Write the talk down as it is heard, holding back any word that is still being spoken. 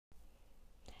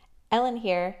Ellen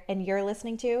here, and you're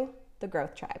listening to The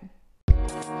Growth Tribe.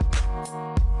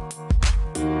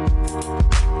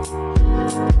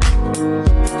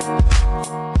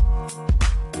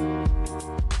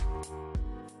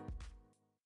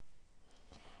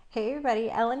 Hey everybody,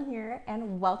 Ellen here,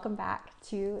 and welcome back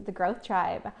to The Growth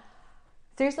Tribe.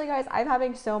 Seriously guys, I'm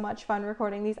having so much fun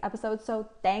recording these episodes, so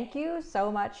thank you so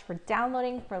much for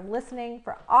downloading, for listening,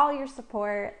 for all your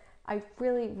support. I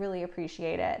really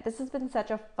appreciate it. This has been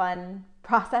such a fun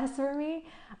process for me.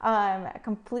 A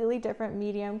completely different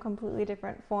medium, completely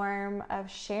different form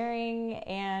of sharing,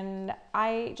 and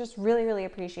I just really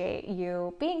appreciate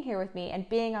you being here with me and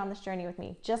being on this journey with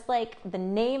me. Just like the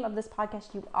name of this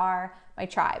podcast, you are my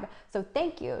tribe. So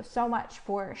thank you so much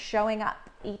for showing up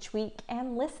each week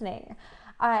and listening.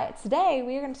 Today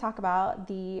we are going to talk about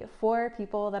the 4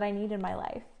 people that I need in my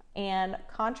life. And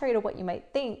contrary to what you might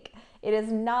think, it is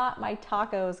not my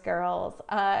tacos girls.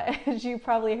 As you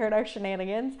probably heard our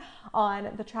shenanigans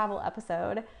on the travel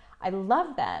episode. I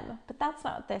love them, but that's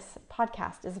not what this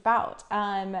podcast is about.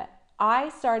 I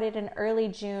started in early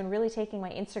June really taking my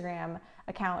Instagram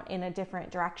account in a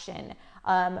different direction,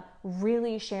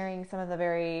 really sharing some of the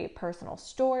very personal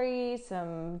stories,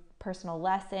 some personal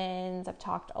lessons. I've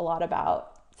talked a lot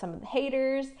about some of the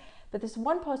haters, but this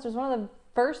one post was one of the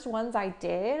first ones I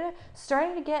did,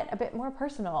 starting to get a bit more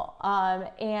personal.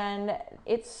 And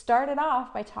it started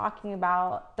off by talking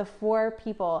about the 4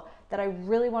 people that I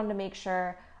really wanted to make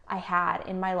sure I had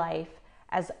in my life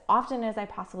as often as I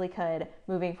possibly could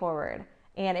moving forward.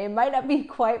 And it might not be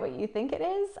quite what you think it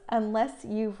is unless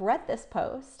you've read this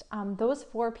post. Those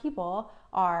 4 people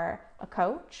are a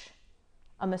coach,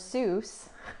 a masseuse,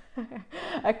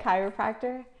 a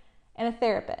chiropractor, and a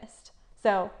therapist.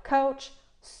 So coach,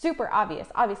 super obvious.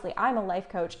 Obviously, I'm a life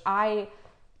coach. I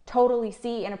totally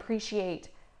see and appreciate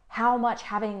how much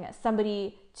having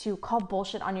somebody to call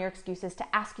bullshit on your excuses,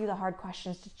 to ask you the hard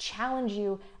questions, to challenge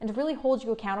you, and to really hold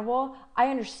you accountable. I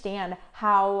understand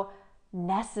how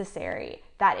necessary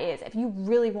that is if you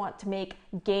really want to make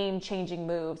game-changing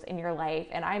moves in your life.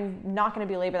 And I'm not going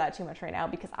to belabor that too much right now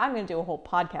because I'm going to do a whole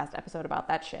podcast episode about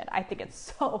that shit. I think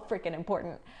it's so freaking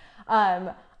important.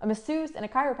 A masseuse and a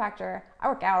chiropractor, I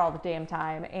work out all the damn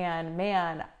time, and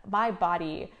man, my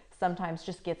body sometimes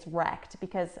just gets wrecked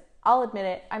because I'll admit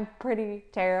it, I'm pretty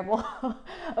terrible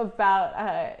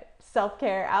about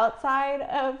self-care outside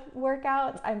of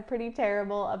workouts. I'm pretty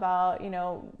terrible about,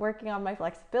 working on my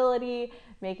flexibility,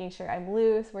 making sure I'm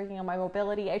loose, working on my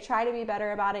mobility. I try to be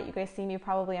better about it. You guys see me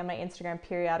probably on my Instagram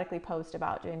periodically post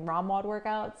about doing ROMWOD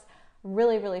workouts.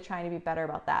 Really trying to be better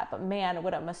about that. But man,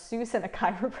 would a masseuse and a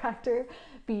chiropractor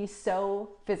be so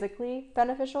physically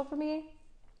beneficial for me?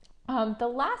 The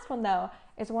last one though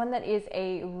is one that is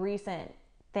a recent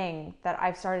thing that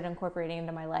I've started incorporating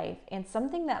into my life, and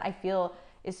something that I feel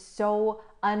is so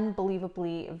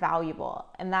unbelievably valuable,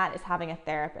 and that is having a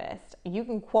therapist. You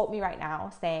can quote me right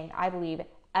now saying I believe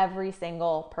every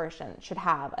single person should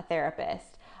have a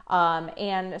therapist.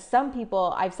 And some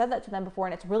people, I've said that to them before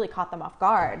and it's really caught them off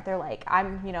guard. They're like, I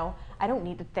don't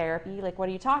need the therapy. Like, what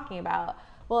are you talking about?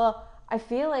 Well, I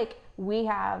feel like we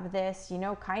have this,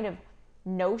 kind of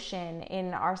notion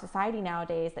in our society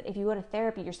nowadays that if you go to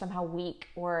therapy, you're somehow weak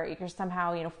or you're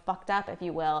somehow, fucked up, if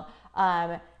you will.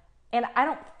 And I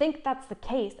don't think that's the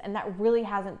case. And that really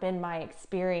hasn't been my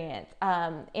experience.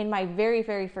 In my very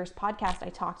first podcast, I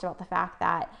talked about the fact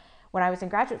that when I was in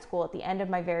graduate school, at the end of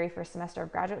my very first semester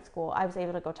of graduate school, I was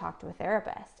able to go talk to a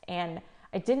therapist. And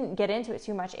I didn't get into it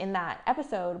too much in that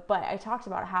episode, but I talked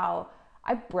about how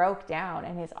I broke down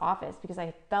in his office because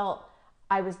I felt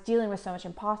I was dealing with so much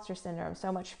imposter syndrome,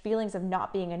 so much feelings of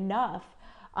not being enough.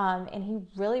 And he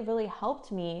really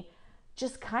helped me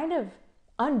just kind of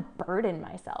unburden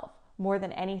myself more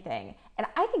than anything. And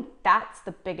I think that's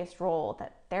the biggest role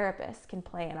that therapists can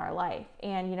play in our life.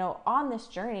 And, on this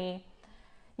journey,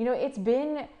 it's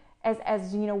been as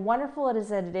wonderful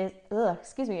as it is,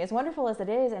 as wonderful as it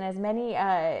is, and as many,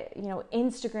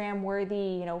 Instagram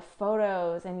worthy,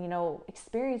 photos and,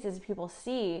 experiences people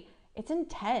see, it's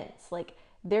intense. Like,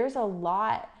 there's a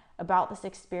lot about this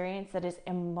experience that is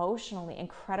emotionally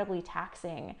incredibly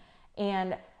taxing.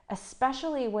 And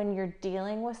especially when you're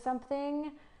dealing with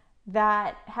something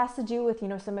that has to do with,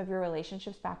 some of your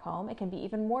relationships back home, it can be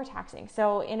even more taxing.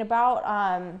 So in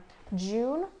about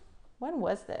June, when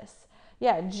was this?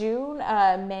 Yeah, June,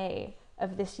 May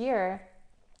of this year,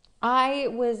 I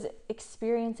was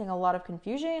experiencing a lot of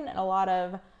confusion and a lot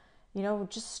of,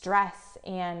 just stress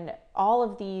and all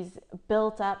of these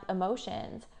built up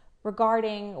emotions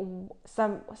regarding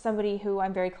somebody who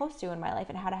I'm very close to in my life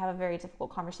and how to have a very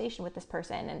difficult conversation with this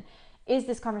person. And is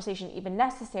this conversation even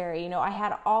necessary? I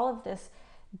had all of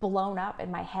blown up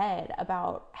in my head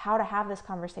about how to have this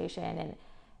conversation and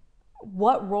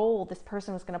what role this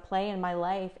person was going to play in my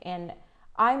life. And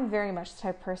I'm very much the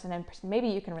type of person, and maybe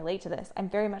you can relate to this, I'm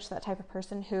very much that type of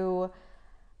person who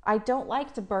I don't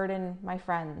like to burden my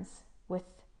friends with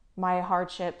my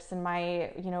hardships and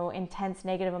my, intense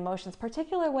negative emotions,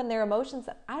 particularly when they're emotions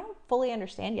that I don't fully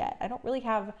understand yet. I don't really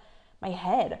have my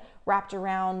head wrapped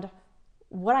around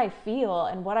what I feel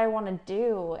and what I want to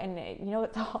do. And,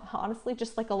 it's honestly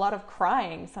just like a lot of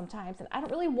crying sometimes. And I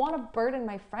don't really want to burden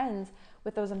my friends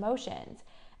with those emotions.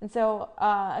 And so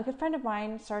a good friend of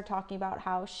mine started talking about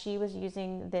how she was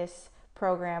using this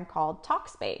program called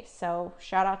Talkspace. So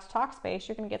shout out to Talkspace.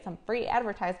 You're going to get some free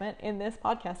advertisement in this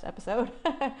podcast episode.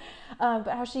 But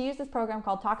how she used this program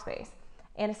called Talkspace.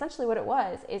 And essentially what it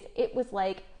was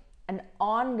like an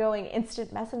ongoing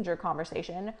instant messenger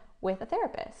conversation with a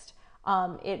therapist.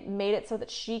 It made it so that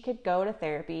she could go to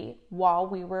therapy while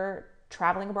we were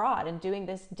traveling abroad and doing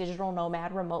this digital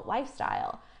nomad remote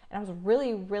lifestyle. And I was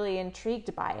really, really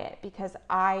intrigued by it because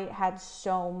I had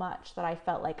so much that I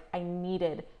felt like I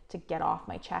needed to get off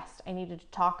my chest. I needed to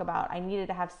talk about. I needed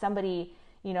to have somebody,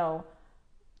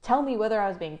 tell me whether I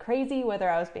was being crazy, whether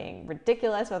I was being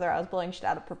ridiculous, whether I was blowing shit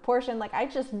out of proportion. Like, I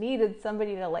just needed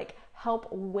somebody to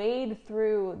help wade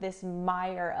through this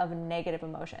mire of negative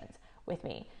emotions with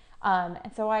me. And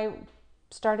so I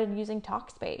started using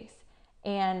Talkspace,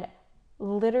 and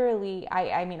literally,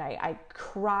 I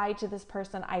cried to this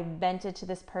person. I vented to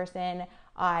this person.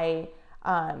 I,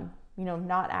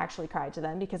 not actually cried to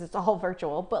them because it's all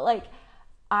virtual, but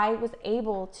I was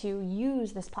able to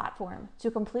use this platform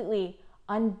to completely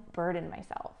unburden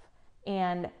myself.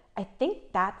 And I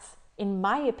think that's, in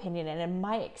my opinion and in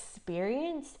my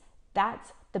experience,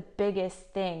 that's the biggest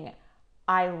thing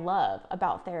I love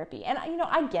about therapy. And,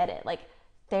 I get it.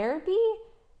 Therapy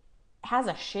has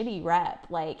a shitty rep.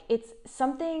 It's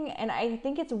something, and I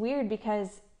think it's weird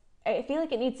because I feel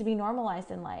like it needs to be normalized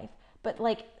in life. But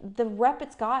the rep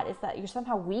it's got is that you're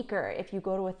somehow weaker if you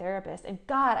go to a therapist. And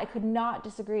God, I could not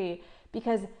disagree,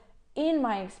 because in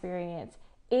my experience,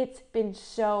 it's been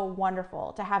so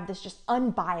wonderful to have this just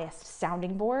unbiased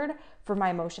sounding board for my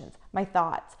emotions, my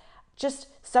thoughts. Just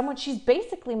someone,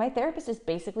 my therapist is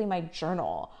basically my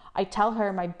journal. I tell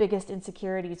her my biggest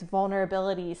insecurities,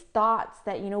 vulnerabilities, thoughts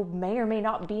that, may or may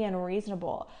not be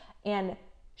unreasonable. And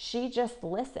she just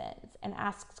listens and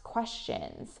asks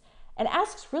questions and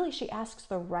she asks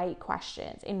the right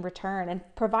questions in return and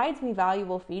provides me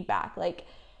valuable feedback.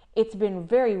 It's been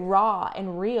very raw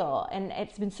and real, and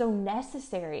it's been so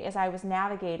necessary as I was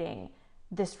navigating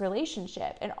this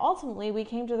relationship. And ultimately we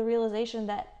came to the realization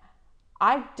that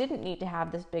I didn't need to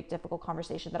have this big, difficult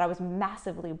conversation that I was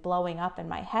massively blowing up in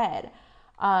my head.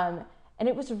 And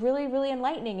it was really, really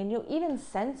enlightening. And, even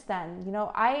since then,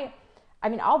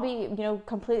 I'll be,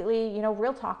 completely,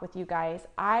 real talk with you guys.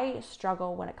 I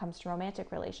struggle when it comes to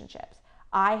romantic relationships.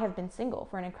 I have been single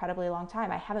for an incredibly long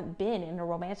time. I haven't been in a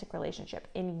romantic relationship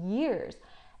in years.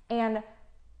 And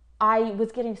I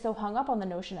was getting so hung up on the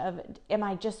notion of, am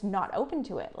I just not open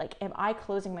to it? Am I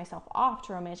closing myself off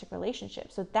to romantic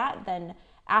relationships? So that then,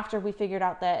 after we figured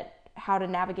out how to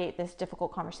navigate this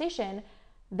difficult conversation,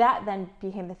 that then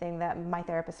became the thing that my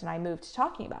therapist and I moved to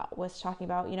talking about,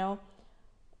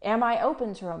 am I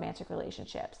open to romantic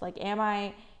relationships? Am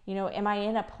I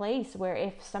in a place where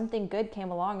if something good came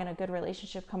along and a good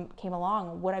relationship came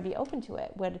along, would I be open to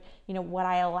it? Would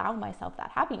I allow myself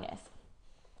that happiness?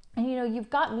 And, you've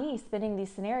got me spinning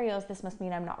these scenarios. This must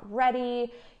mean I'm not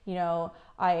ready.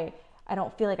 I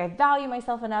don't feel like I value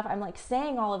myself enough. I'm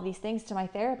saying all of these things to my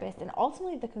therapist. And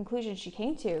ultimately the conclusion she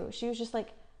came to, she was just like,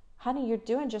 honey, you're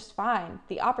doing just fine.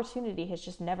 The opportunity has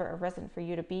just never arisen for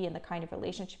you to be in the kind of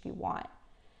relationship you want.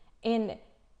 And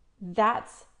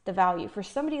that's the value. For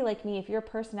somebody like me, if you're a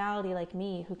personality like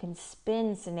me who can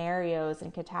spin scenarios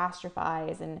and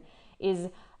catastrophize and is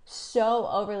so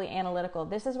overly analytical,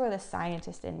 this is where the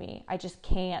scientist in me, I just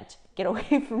can't get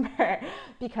away from her,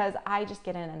 because I just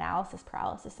get an analysis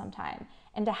paralysis sometimes.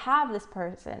 And to have this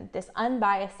person, this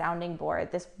unbiased sounding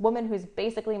board, this woman who's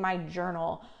basically my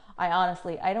journal,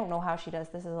 I don't know how she does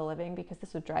this as a living, because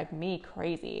this would drive me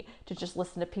crazy to just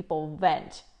listen to people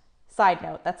vent. Side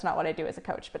note, that's not what I do as a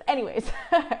coach. But anyways,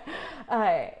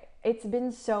 it's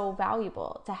been so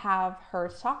valuable to have her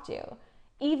to talk to,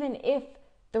 even if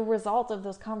the result of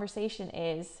those conversation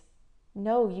is,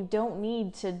 no, you don't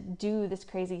need to do this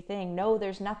crazy thing. No,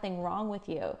 there's nothing wrong with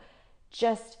you.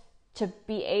 Just to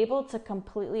be able to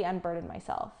completely unburden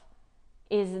myself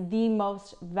is the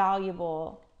most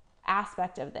valuable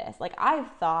aspect of this. I've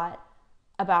thought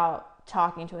about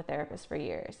talking to a therapist for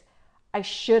years. I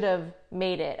should have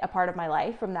made it a part of my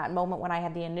life from that moment when I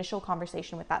had the initial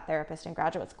conversation with that therapist in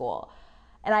graduate school.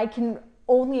 And I can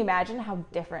only imagine how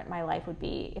different my life would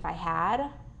be if I had,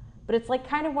 but it's like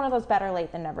kind of one of those better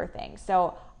late than never things.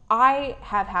 So I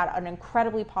have had an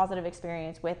incredibly positive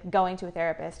experience with going to a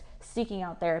therapist, seeking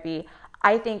out therapy.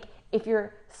 I think if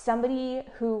you're somebody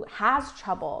who has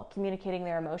trouble communicating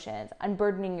their emotions,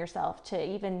 unburdening yourself to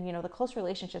even, the close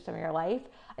relationships in your life,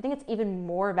 I think it's even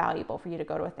more valuable for you to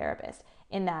go to a therapist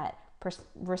in that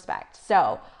respect.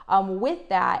 So with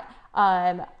that,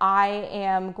 I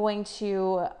am going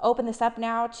to open this up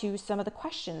now to some of the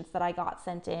questions that I got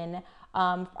sent in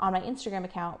on my Instagram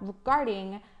account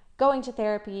regarding going to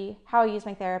therapy, how I use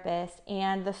my therapist,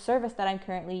 and the service that I'm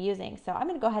currently using. So I'm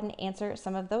going to go ahead and answer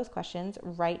some of those questions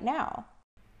right now.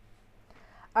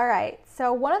 All right,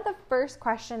 so one of the first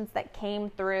questions that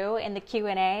came through in the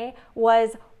Q&A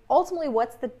was, ultimately,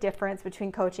 what's the difference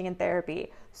between coaching and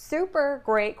therapy? Super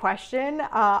great question.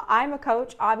 I'm a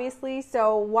coach, obviously,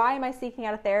 so why am I seeking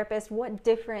out a therapist? What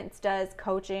difference does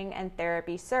coaching and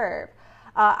therapy serve?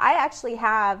 I actually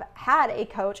have had a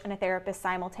coach and a therapist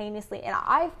simultaneously, and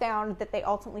I found that they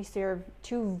ultimately serve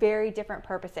two very different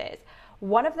purposes.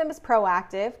 One of them is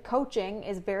proactive. Coaching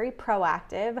is very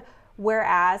proactive,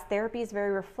 whereas therapy is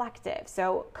very reflective.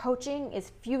 So coaching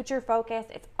is future focused.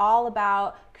 It's all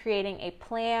about creating a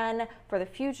plan for the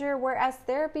future, whereas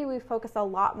therapy, we focus a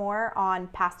lot more on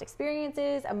past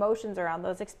experiences, emotions around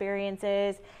those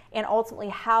experiences, and ultimately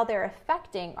how they're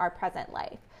affecting our present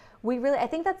life. I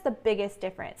think that's the biggest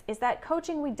difference, is that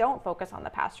coaching, we don't focus on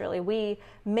the past really. We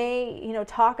may,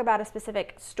 talk about a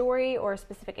specific story or a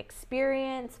specific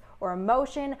experience or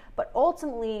emotion, but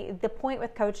ultimately the point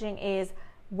with coaching is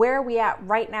where are we at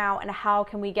right now and how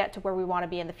can we get to where we want to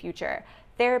be in the future.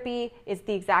 Therapy is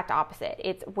the exact opposite.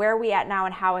 It's where are we at now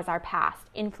and how has our past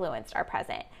influenced our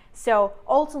present. So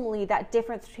ultimately, that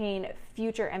difference between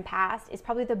future and past is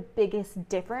probably the biggest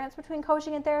difference between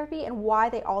coaching and therapy, and why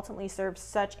they ultimately serve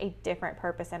such a different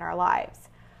purpose in our lives.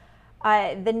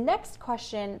 The next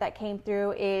question that came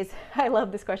through is, I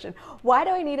love this question, why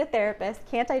do I need a therapist?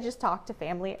 Can't I just talk to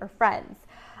family or friends?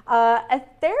 A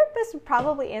therapist would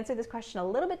probably answer this question a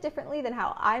little bit differently than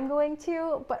how I'm going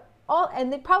to,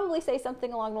 and they'd probably say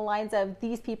something along the lines of,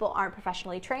 these people aren't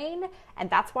professionally trained, and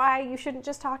that's why you shouldn't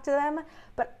just talk to them.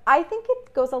 But I think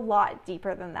it goes a lot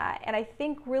deeper than that. And I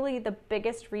think really the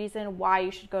biggest reason why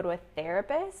you should go to a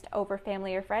therapist over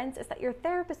family or friends is that your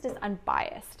therapist is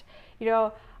unbiased.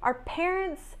 Our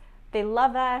parents, they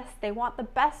love us, they want the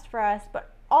best for us,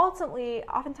 but ultimately,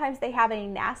 oftentimes they have a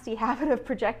nasty habit of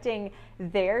projecting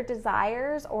their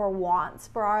desires or wants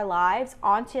for our lives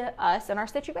onto us and our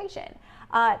situation.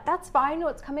 That's fine.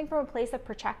 It's coming from a place of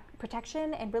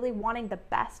protection and really wanting the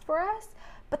best for us,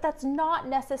 but that's not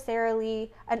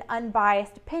necessarily an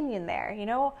unbiased opinion there.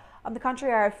 On the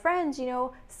contrary, our friends,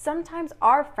 sometimes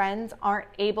our friends aren't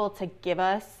able to give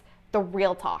us the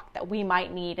real talk that we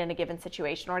might need in a given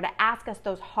situation, or to ask us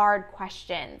those hard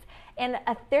questions. And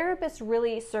a therapist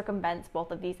really circumvents both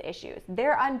of these issues.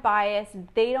 They're unbiased.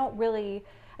 They don't really,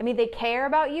 they care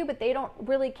about you, but they don't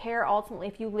really care ultimately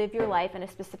if you live your life in a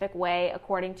specific way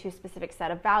according to a specific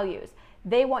set of values.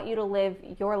 They want you to live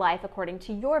your life according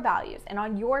to your values and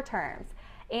on your terms.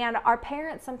 And our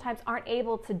parents sometimes aren't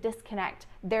able to disconnect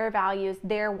their values,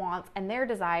 their wants, and their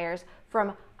desires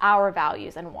from our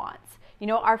values and wants.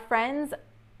 Our friends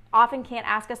often can't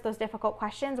ask us those difficult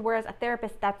questions, whereas a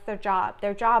therapist, that's their job.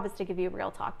 Their job is to give you real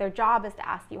talk. Their job is to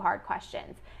ask you hard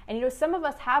questions. And some of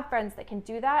us have friends that can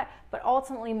do that, but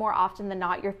ultimately, more often than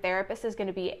not, your therapist is going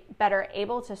to be better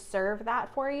able to serve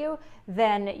that for you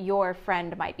than your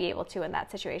friend might be able to in that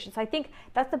situation. So I think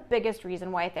that's the biggest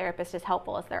reason why a therapist is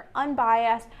helpful, is they're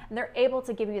unbiased and they're able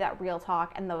to give you that real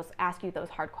talk and ask you those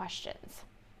hard questions.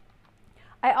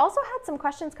 I also had some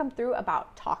questions come through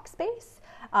about Talkspace,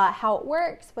 how it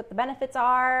works, what the benefits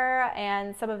are,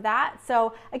 and some of that.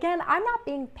 So again, I'm not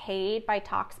being paid by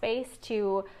Talkspace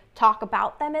to talk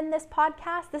about them in this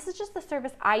podcast. This is just the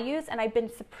service I use, and I've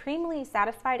been supremely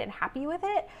satisfied and happy with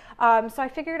it. So I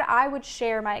figured I would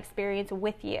share my experience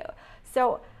with you.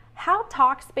 So how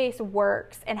Talkspace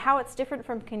works and how it's different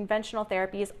from conventional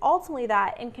therapy is ultimately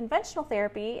that in conventional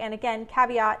therapy, and again,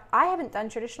 caveat, I haven't done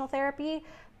traditional therapy,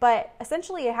 but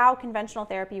essentially how conventional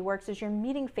therapy works is you're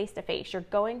meeting face to face. You're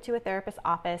going to a therapist's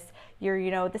office.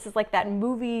 This is like that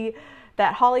movie,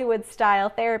 that Hollywood style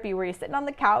therapy where you're sitting on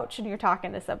the couch and you're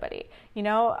talking to somebody.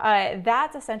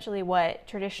 That's essentially what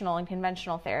traditional and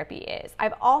conventional therapy is.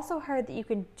 I've also heard that you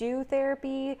can do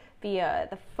therapy via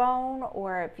the phone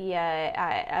or via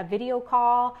a video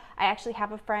call. I actually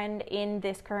have a friend in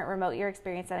this current remote year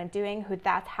experience that I'm doing who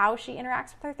that's how she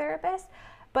interacts with her therapist.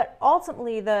 But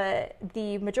ultimately,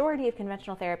 the majority of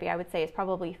conventional therapy, I would say, is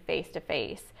probably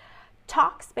face-to-face.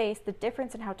 Talkspace, the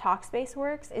difference in how Talkspace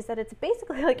works is that it's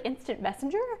basically like instant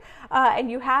messenger,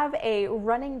 and you have a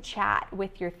running chat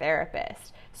with your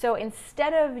therapist. So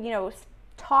instead of,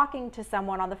 talking to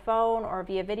someone on the phone or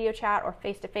via video chat or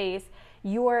face-to-face,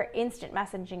 you're instant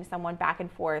messaging someone back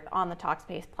and forth on the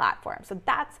Talkspace platform. So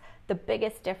that's the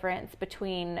biggest difference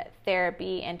between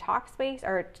therapy and Talkspace,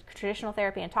 or traditional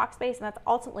therapy and Talkspace, and that's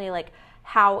ultimately like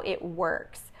how it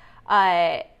works.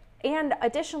 And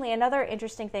additionally, another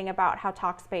interesting thing about how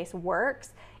Talkspace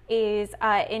works is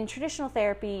in traditional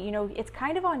therapy, it's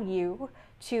kind of on you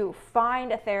to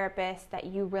find a therapist that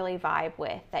you really vibe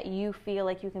with, that you feel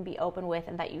like you can be open with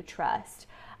and that you trust,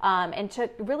 and to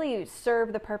really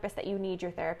serve the purpose that you need your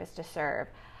therapist to serve.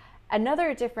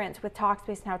 Another difference with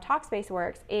Talkspace and how Talkspace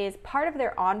works is part of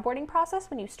their onboarding process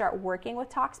when you start working with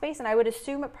Talkspace, and I would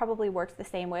assume it probably works the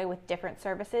same way with different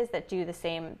services that do the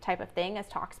same type of thing as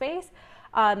Talkspace.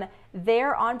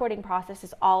 Their onboarding process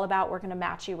is all about, we're going to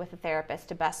match you with a therapist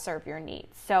to best serve your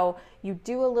needs. So you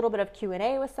do a little bit of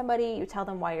Q&A with somebody, you tell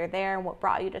them why you're there and what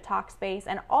brought you to Talkspace,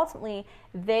 and ultimately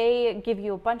they give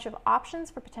you a bunch of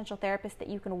options for potential therapists that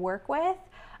you can work with,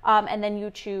 and then you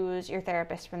choose your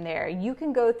therapist from there. You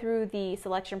can go through the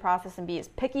selection process and be as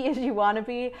picky as you want to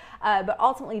be, but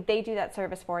ultimately they do that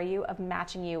service for you of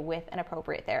matching you with an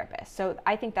appropriate therapist. So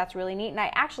I think that's really neat,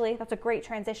 and that's a great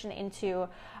transition into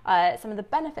some of the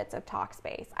benefits of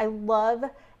Talkspace. I love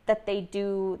that they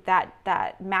do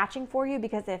that matching for you,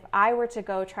 because if I were to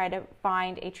go try to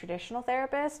find a traditional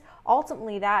therapist,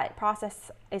 ultimately that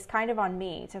process is kind of on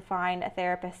me to find a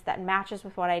therapist that matches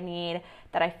with what I need,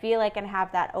 that I feel I can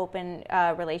have that open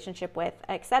relationship with,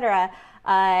 etc.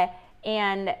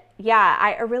 And yeah,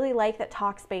 I really like that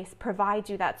Talkspace provides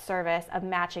you that service of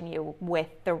matching you with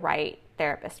the right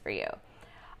therapist for you.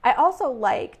 I also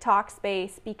like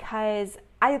Talkspace because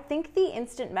I think the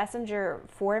instant messenger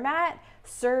format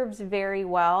serves very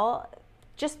well,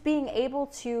 just being able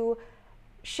to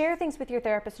share things with your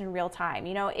therapist in real time.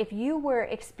 If you were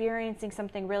experiencing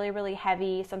something really, really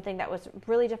heavy, something that was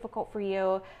really difficult for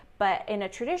you, but in a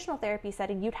traditional therapy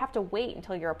setting, you'd have to wait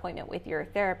until your appointment with your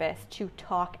therapist to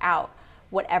talk out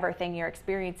whatever thing you're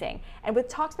experiencing. And with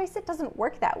Talkspace, it doesn't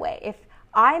work that way. If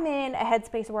I'm in a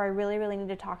headspace where I really, really need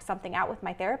to talk something out with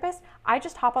my therapist, I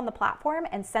just hop on the platform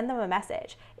and send them a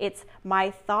message. It's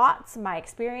my thoughts, my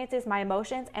experiences, my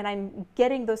emotions, and I'm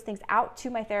getting those things out to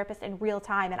my therapist in real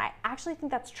time. And I actually think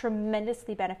that's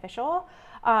tremendously beneficial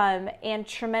and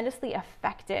tremendously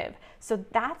effective. So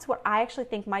that's what I actually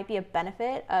think might be a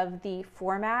benefit of the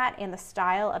format and the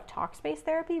style of Talkspace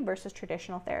therapy versus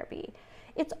traditional therapy.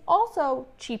 It's also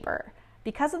cheaper.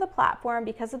 Because of the platform,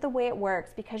 because of the way it works,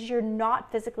 because you're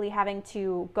not physically having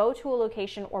to go to a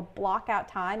location or block out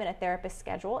time in a therapist's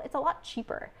schedule, it's a lot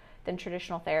cheaper than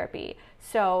traditional therapy.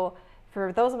 So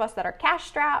for those of us that are cash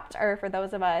strapped, or for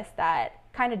those of us that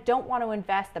kind of don't want to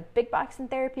invest the big bucks in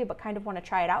therapy but kind of want to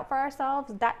try it out for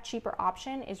ourselves, that cheaper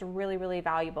option is really, really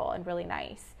valuable and really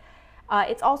nice.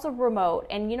 It's also remote,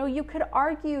 and you could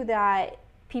argue that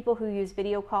people who use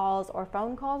video calls or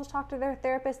phone calls to talk to their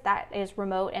therapist, that is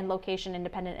remote and location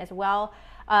independent as well.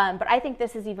 But I think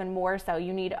this is even more so.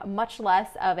 You need much less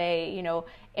of a,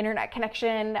 internet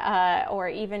connection or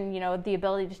even, the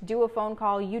ability to do a phone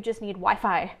call. You just need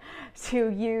Wi-Fi to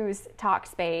use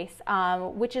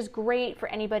Talkspace, which is great for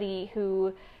anybody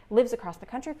who lives across the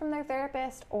country from their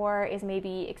therapist, or is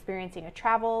maybe experiencing a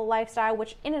travel lifestyle,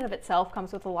 which in and of itself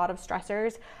comes with a lot of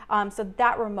stressors. So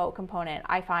that remote component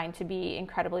I find to be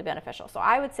incredibly beneficial. So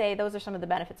I would say those are some of the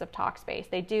benefits of Talkspace.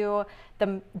 They do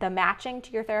the matching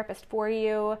to your therapist for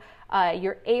you.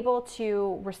 You're able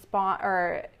to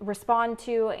respond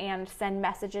to and send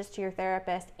messages to your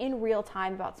therapist in real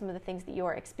time about some of the things that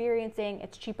you're experiencing.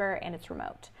 It's cheaper and it's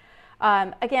remote.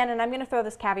 Again, and I'm going to throw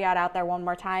this caveat out there one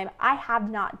more time, I have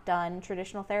not done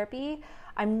traditional therapy.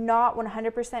 I'm not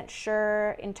 100%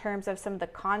 sure in terms of some of the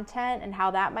content and how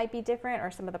that might be different,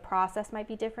 or some of the process might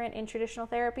be different in traditional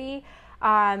therapy.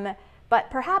 But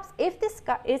perhaps if this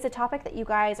is a topic that you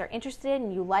guys are interested in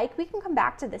and you like, we can come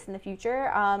back to this in the future.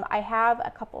 I have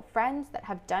a couple friends that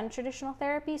have done traditional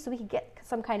therapy, so we can get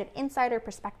some kind of insider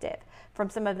perspective from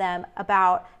some of them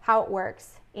about how it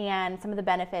works and some of the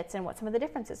benefits and what some of the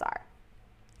differences are.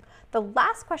 The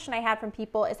last question I had from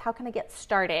people is, how can I get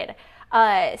started?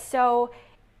 So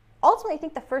ultimately, I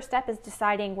think the first step is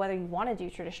deciding whether you want to do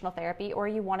traditional therapy or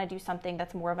you want to do something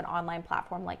that's more of an online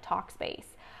platform like Talkspace.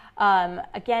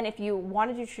 Again, if you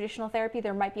want to do traditional therapy,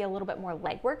 there might be a little bit more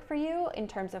legwork for you in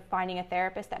terms of finding a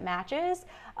therapist that matches.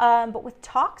 But with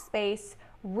Talkspace,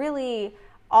 really,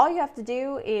 all you have to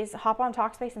do is hop on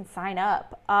Talkspace and sign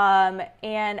up.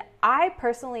 And I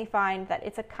personally find that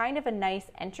it's a kind of a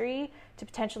nice entry to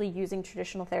potentially using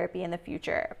traditional therapy in the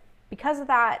future. Because of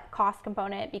that cost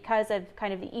component, because of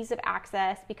kind of the ease of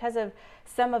access, because of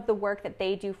some of the work that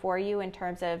they do for you in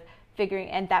terms of figuring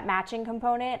and that matching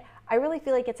component, I really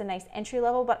feel like it's a nice entry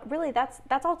level, but really that's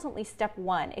ultimately step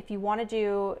one. If you want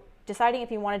to deciding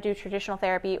if you want to do traditional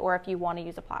therapy or if you want to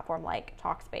use a platform like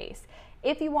Talkspace.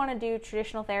 If you want to do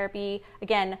traditional therapy,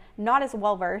 again, not as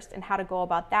well versed in how to go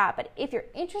about that, but if you're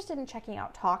interested in checking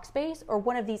out Talkspace or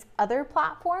one of these other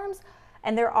platforms,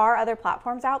 and there are other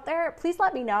platforms out there, please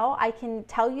let me know. I can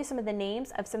tell you some of the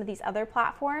names of some of these other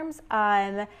platforms.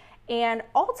 And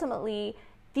ultimately,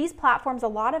 these platforms, a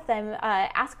lot of them,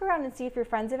 ask around and see if your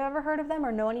friends have ever heard of them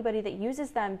or know anybody that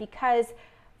uses them, because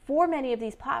for many of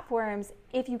these platforms,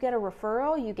 if you get a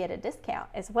referral, you get a discount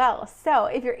as well. So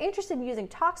if you're interested in using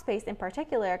Talkspace in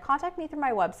particular, contact me through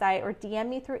my website or DM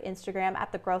me through Instagram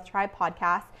at the Growth Tribe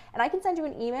Podcast, and I can send you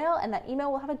an email, and that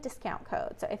email will have a discount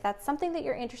code. So if that's something that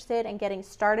you're interested in getting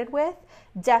started with,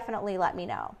 definitely let me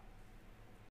know.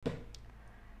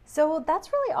 So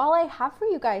that's really all I have for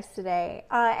you guys today.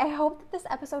 I hope that this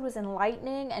episode was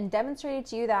enlightening and demonstrated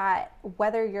to you that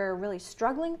whether you're really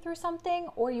struggling through something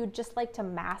or you just like to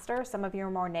master some of your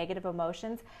more negative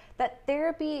emotions, that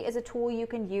therapy is a tool you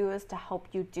can use to help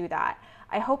you do that.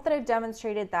 I hope that I've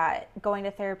demonstrated that going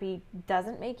to therapy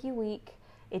doesn't make you weak.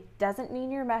 It doesn't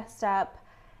mean you're messed up.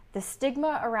 The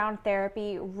stigma around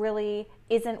therapy really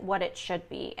isn't what it should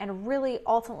be. And really,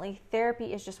 ultimately,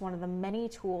 therapy is just one of the many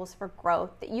tools for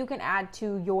growth that you can add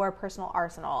to your personal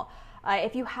arsenal.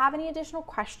 If you have any additional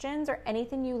questions or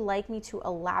anything you'd like me to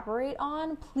elaborate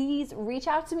on, please reach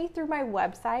out to me through my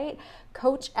website,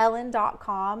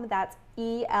 CoachEllyn.com. That's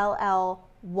ELLYN.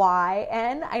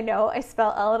 I know I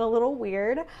spell Ellen a little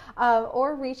weird.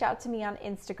 Or reach out to me on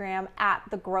Instagram at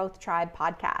the Growth Tribe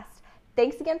Podcast.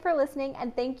 Thanks again for listening,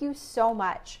 and thank you so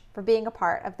much for being a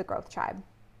part of the Growth Tribe.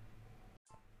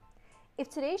 If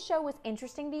today's show was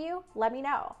interesting to you, let me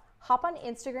know. Hop on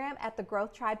Instagram at the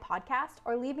Growth Tribe Podcast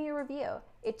or leave me a review.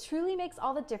 It truly makes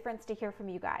all the difference to hear from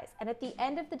you guys. And at the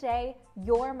end of the day,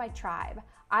 you're my tribe.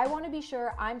 I want to be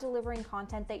sure I'm delivering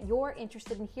content that you're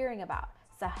interested in hearing about.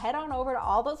 So head on over to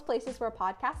all those places where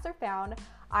podcasts are found,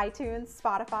 iTunes,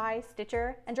 Spotify,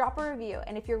 Stitcher, and drop a review.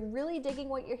 And if you're really digging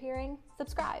what you're hearing,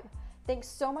 subscribe. Thanks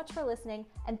so much for listening,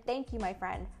 and thank you, my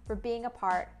friend, for being a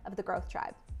part of the Growth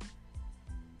Tribe.